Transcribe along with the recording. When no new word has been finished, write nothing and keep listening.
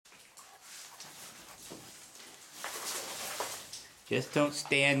Just don't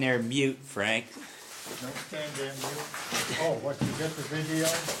stand there mute, Frank. Don't stand there mute. Oh, what, you get the video?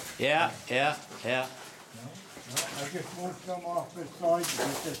 Yeah. No, I just moved some off this side to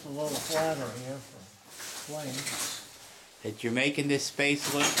get this a little flatter here for playing. That you're making this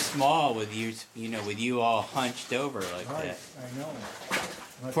space look small with with you all hunched over like Right, that. I know.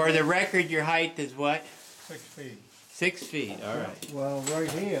 For the record, your height is what? 6 feet. 6 feet. All right. Well,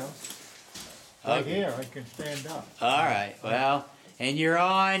 right here I can stand up. All right. Well, and you're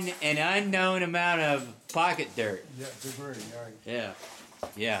on an unknown amount of pocket dirt. Yeah, debris, right.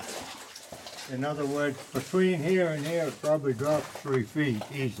 Yeah. In other words, between here and here, it probably drops 3 feet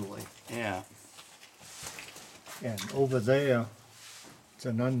easily. Yeah. And over there, it's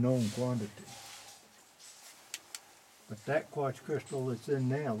an unknown quantity. But that quartz crystal that's in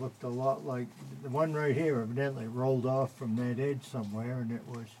there looked a lot like, the one right here evidently rolled off from that edge somewhere, and it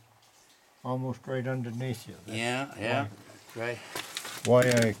was almost right underneath you. Yeah. Right. Why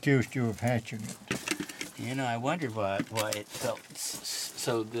I accused you of hatching it. I wondered why it felt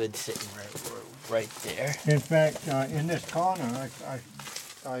so good sitting right there. In fact, in this corner,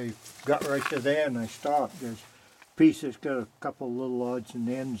 I got right to there and I stopped. There's pieces got a couple little odds and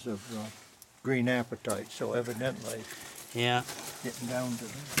ends of green apatite, so evidently, Yeah. getting down to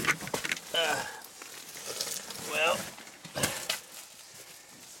that. Well.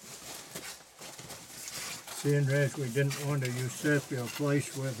 Seeing as we didn't want to usurp your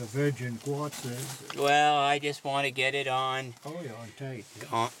place where the virgin quartz is. Well, I just want to get it on. Oh, yeah, on tape.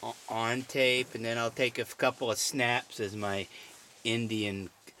 On tape, and then I'll take a couple of snaps, as my Indian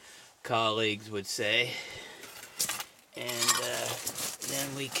colleagues would say, and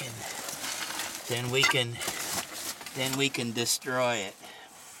then we can destroy it.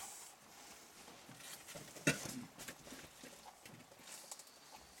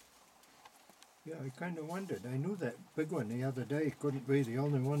 Yeah, I kind of wondered. I knew that big one the other day couldn't be the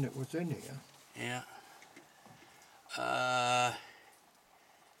only one that was in here. Yeah.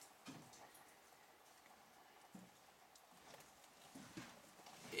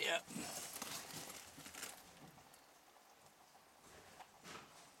 Yep.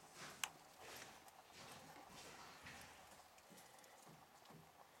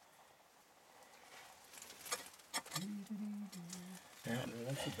 Yeah,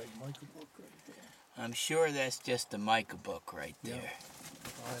 that's a big Mica book right there. I'm sure that's just a Mica book right there.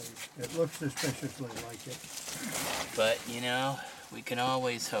 Yeah. It looks suspiciously like it. But, we can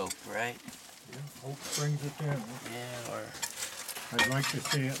always hope, right? Yeah, hope brings eternal. Yeah, or I'd like to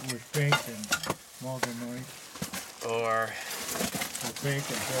see it with pink and morganite. Or pink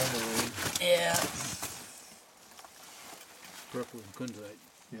and tourmaline. Yeah. Purple and kunzite.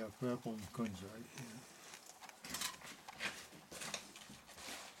 Yeah, purple and kunzite, yeah.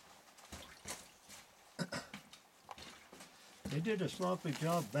 They did a sloppy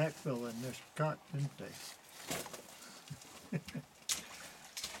job backfilling this cut, didn't they?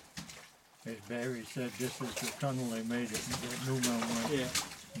 As Barry said, this is the tunnel they made it, the new mill went. Yeah.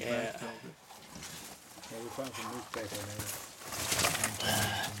 Backfilled it. Yeah, we found some newspaper in there.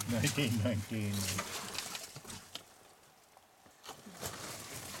 1919.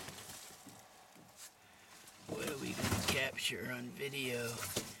 What are we going to capture on video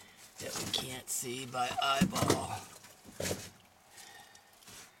that we can't see by eyeball?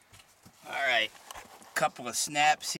 All right, couple of snaps